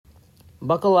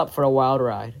Buckle up for a wild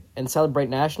ride and celebrate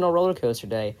National Roller Coaster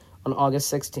Day on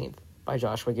August 16th by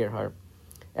Joshua Gearhart.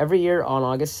 Every year on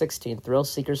August 16th, thrill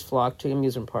seekers flock to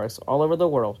amusement parks all over the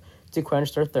world to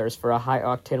quench their thirst for a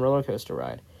high-octane roller coaster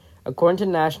ride. According to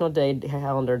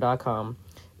NationalDayCalendar.com,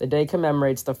 the day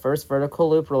commemorates the first vertical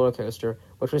loop roller coaster,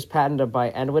 which was patented by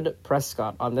Edwin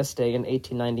Prescott on this day in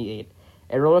 1898.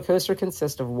 A roller coaster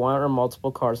consists of one or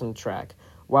multiple cars on the track.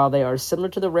 While they are similar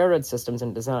to the railroad systems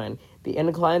in design, the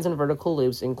inclines and vertical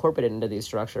loops incorporated into these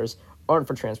structures aren't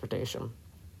for transportation.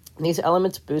 These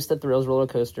elements boost the thrills roller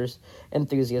coasters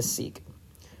enthusiasts seek.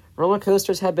 Roller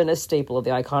coasters have been a staple of the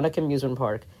iconic amusement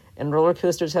park, and roller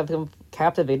coasters have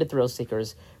captivated thrill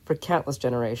seekers for countless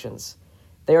generations.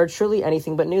 They are truly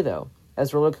anything but new, though,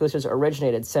 as roller coasters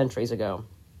originated centuries ago.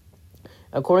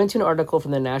 According to an article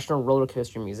from the National Roller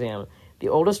Coaster Museum, the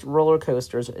oldest roller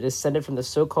coasters descended from the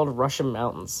so-called Russian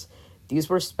mountains. These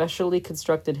were specially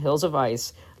constructed hills of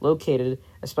ice located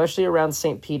especially around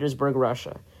St. Petersburg,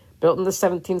 Russia. Built in the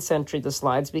 17th century, the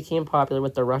slides became popular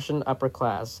with the Russian upper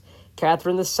class.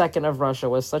 Catherine II of Russia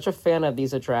was such a fan of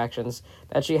these attractions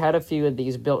that she had a few of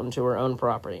these built into her own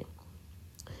property.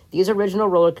 These original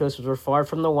roller coasters were far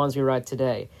from the ones we ride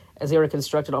today, as they were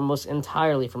constructed almost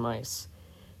entirely from ice.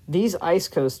 These ice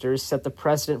coasters set the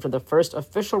precedent for the first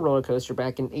official roller coaster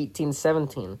back in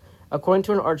 1817. According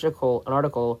to an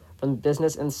article from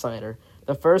Business Insider,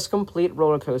 the first complete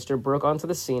roller coaster broke onto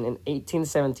the scene in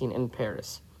 1817 in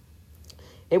Paris.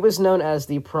 It was known as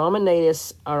the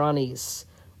Promenades Aéronautiques,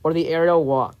 or the aerial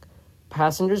walk.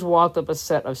 Passengers walked up a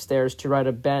set of stairs to ride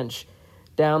a bench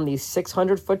down the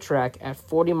 600-foot track at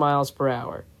 40 miles per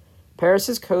hour.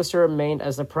 Paris's coaster remained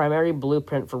as the primary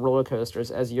blueprint for roller coasters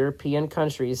as European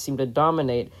countries seemed to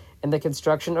dominate in the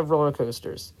construction of roller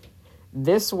coasters.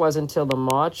 This was until the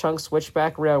Ma-Chunk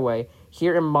Switchback Railway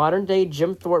here in modern-day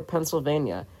Jim Thorpe,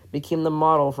 Pennsylvania, became the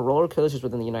model for roller coasters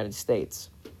within the United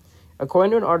States.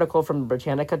 According to an article from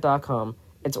Britannica.com,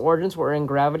 its origins were in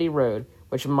Gravity Road,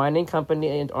 which mining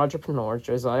company and entrepreneur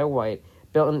Josiah White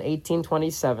built in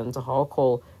 1827 to haul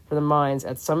coal from the mines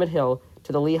at Summit Hill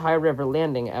to the Lehigh River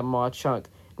landing at Ma-Chunk,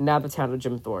 now the town of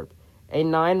Jim Thorpe. A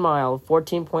 9-mile,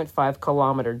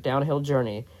 14.5-kilometer downhill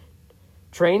journey.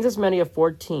 Trains as many as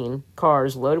 14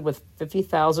 cars loaded with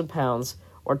 50,000 pounds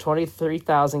or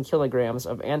 23,000 kilograms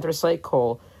of anthracite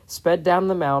coal sped down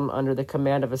the mountain under the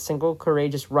command of a single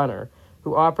courageous runner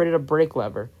who operated a brake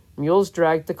lever. Mules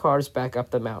dragged the cars back up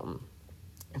the mountain.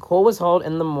 Coal was hauled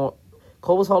in the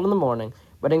morning,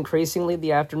 but increasingly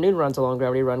the afternoon runs along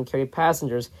Gravity Run carried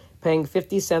passengers paying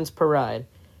 50 cents per ride.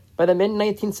 By the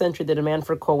mid-19th century, the demand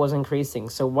for coal was increasing,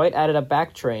 so White added a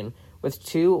back train with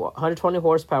two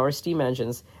 120-horsepower steam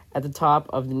engines at the top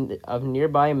of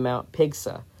nearby Mount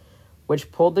Pigsa,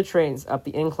 which pulled the trains up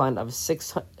the incline of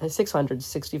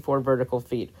 664 vertical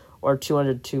feet, or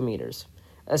 202 meters,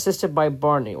 assisted by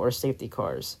Barney, or safety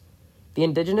cars. The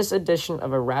indigenous addition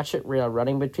of a ratchet rail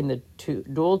running between the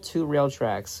dual two-rail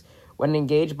tracks, when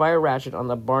engaged by a ratchet on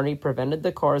the Barney, prevented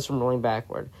the cars from rolling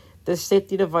backward. This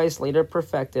safety device, later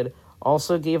perfected,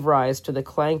 also gave rise to the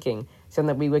clanking sound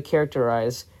that we would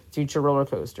characterize future roller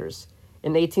coasters.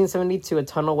 In 1872, a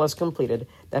tunnel was completed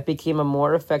that became a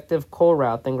more effective coal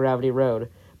route than Gravity Road,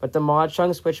 but the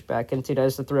Ma-Chunk Switchback continued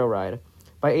as the thrill ride.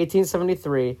 By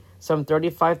 1873, some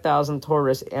 35,000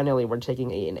 tourists annually were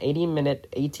taking an 80-minute,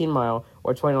 18-mile,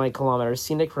 or 29-kilometer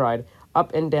scenic ride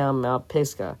up and down Mount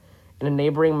Pisgah and a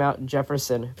neighboring Mount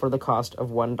Jefferson for the cost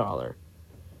of $1.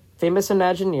 Famous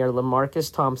Imagineer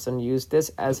LaMarcus Thompson used this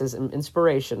as his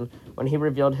inspiration when he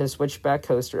revealed his Switchback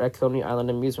coaster at Coney Island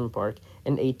Amusement Park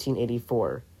in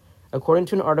 1884. According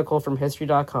to an article from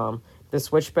History.com, the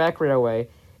Switchback Railway,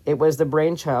 it was the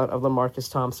brainchild of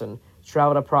LaMarcus Thompson,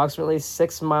 traveled approximately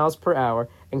 6 miles per hour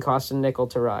and cost a nickel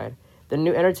to ride. The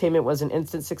new entertainment was an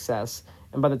instant success,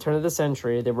 and by the turn of the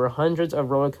century, there were hundreds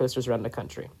of roller coasters around the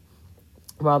country.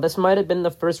 While this might have been the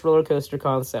first roller coaster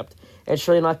concept, it's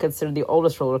surely not considered the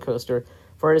oldest roller coaster,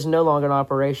 for it is no longer in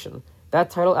operation. That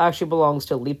title actually belongs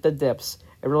to Leap the Dips,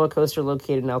 a roller coaster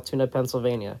located in Altoona,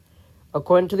 Pennsylvania.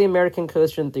 According to the American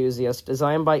Coaster Enthusiast,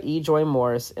 designed by E. Joy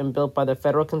Morris and built by the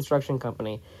Federal Construction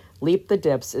Company, Leap the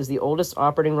Dips is the oldest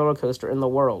operating roller coaster in the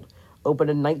world. Opened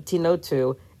in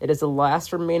 1902, it is the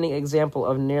last remaining example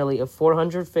of nearly a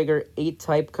 400-figure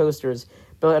 8-type coasters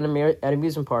built at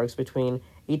amusement parks between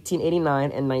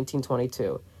 1889 and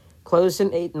 1922. Closed in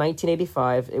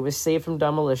 1985, it was saved from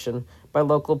demolition by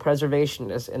local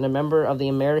preservationists and a member of the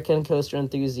American Coaster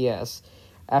Enthusiasts.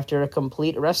 After a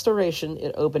complete restoration,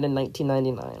 it opened in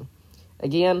 1999.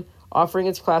 Again, offering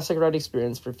its classic ride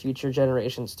experience for future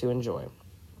generations to enjoy.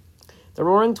 The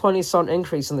Roaring Twenties saw an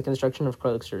increase in the construction of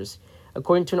coasters.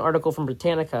 According to an article from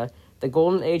Britannica, the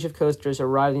golden age of coasters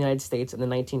arrived in the United States in the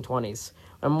 1920s,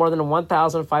 when more than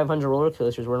 1,500 roller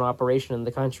coasters were in operation in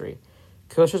the country.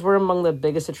 Coasters were among the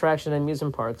biggest attractions in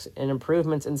amusement parks, and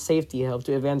improvements in safety helped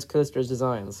to advance coasters'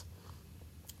 designs.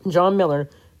 John Miller,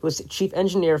 who was chief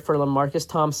engineer for Lamarcus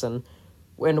Thompson,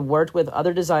 and worked with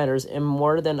other designers in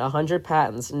more than 100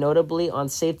 patents, notably on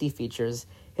safety features.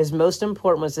 His most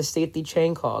important was the safety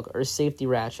chain cog, or safety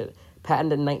ratchet,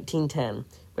 patented in 1910,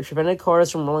 which prevented cars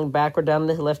from rolling backward down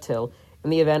the lift hill in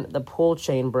the event the pull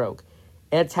chain broke.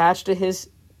 It attached to his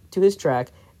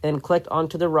track and clicked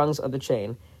onto the rungs of the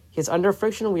chain. His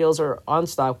under-friction wheels, or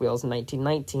on-stock wheels, in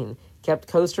 1919 kept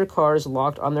coaster cars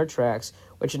locked on their tracks,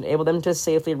 which enabled them to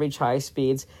safely reach high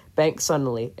speeds, bank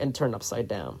suddenly, and turn upside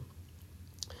down.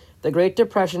 The Great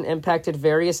Depression impacted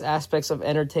various aspects of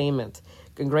entertainment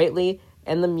greatly,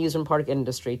 and the amusement park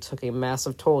industry took a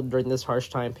massive toll during this harsh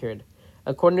time period.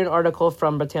 According to an article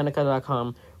from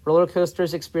Britannica.com, roller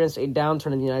coasters experienced a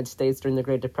downturn in the United States during the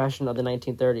Great Depression of the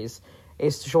 1930s.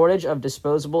 A shortage of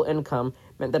disposable income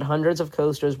meant that hundreds of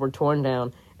coasters were torn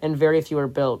down and very few were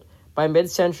built. By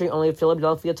mid-century, only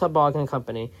Philadelphia Toboggan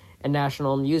Company and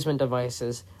National Amusement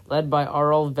Devices, led by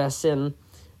Arl Vessin,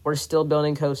 were still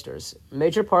building coasters.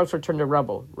 Major parks were turned to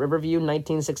rubble: Riverview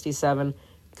 1967,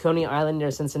 Coney Island near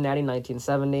Cincinnati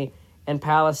 1970, and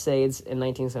Palisades in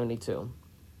 1972,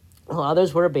 while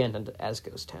others were abandoned as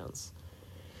ghost towns.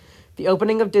 The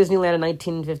opening of Disneyland in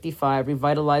 1955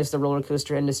 revitalized the roller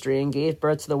coaster industry and gave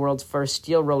birth to the world's first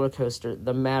steel roller coaster,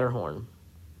 the Matterhorn.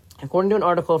 According to an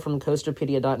article from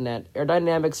Coasterpedia.net,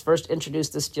 Aerodynamics first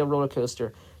introduced the steel roller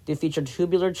coaster to feature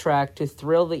tubular track to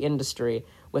thrill the industry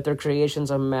with their creations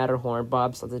of Matterhorn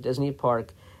bobsled at Disney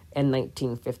Park in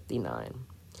 1959.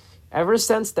 Ever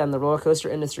since then, the roller coaster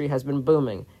industry has been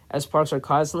booming, as parks are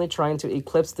constantly trying to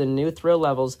eclipse the new thrill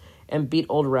levels and beat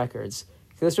old records.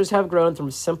 Coasters have grown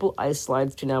from simple ice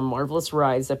slides to now marvelous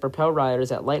rides that propel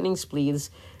riders at lightning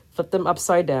speeds, flip them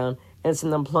upside down, and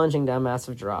send them plunging down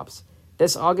massive drops.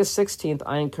 This August 16th,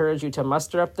 I encourage you to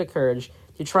muster up the courage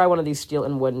to try one of these steel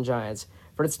and wooden giants,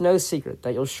 for it's no secret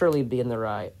that you'll surely be in for the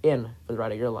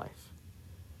ride of your life.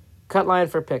 Cut line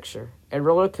for picture. A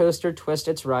roller coaster twists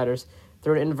its riders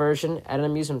through an inversion at an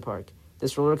amusement park.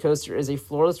 This roller coaster is a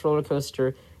floorless roller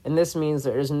coaster, and this means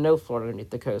there is no floor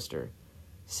underneath the coaster.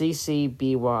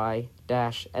 CCBY-NC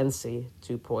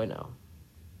 2.0.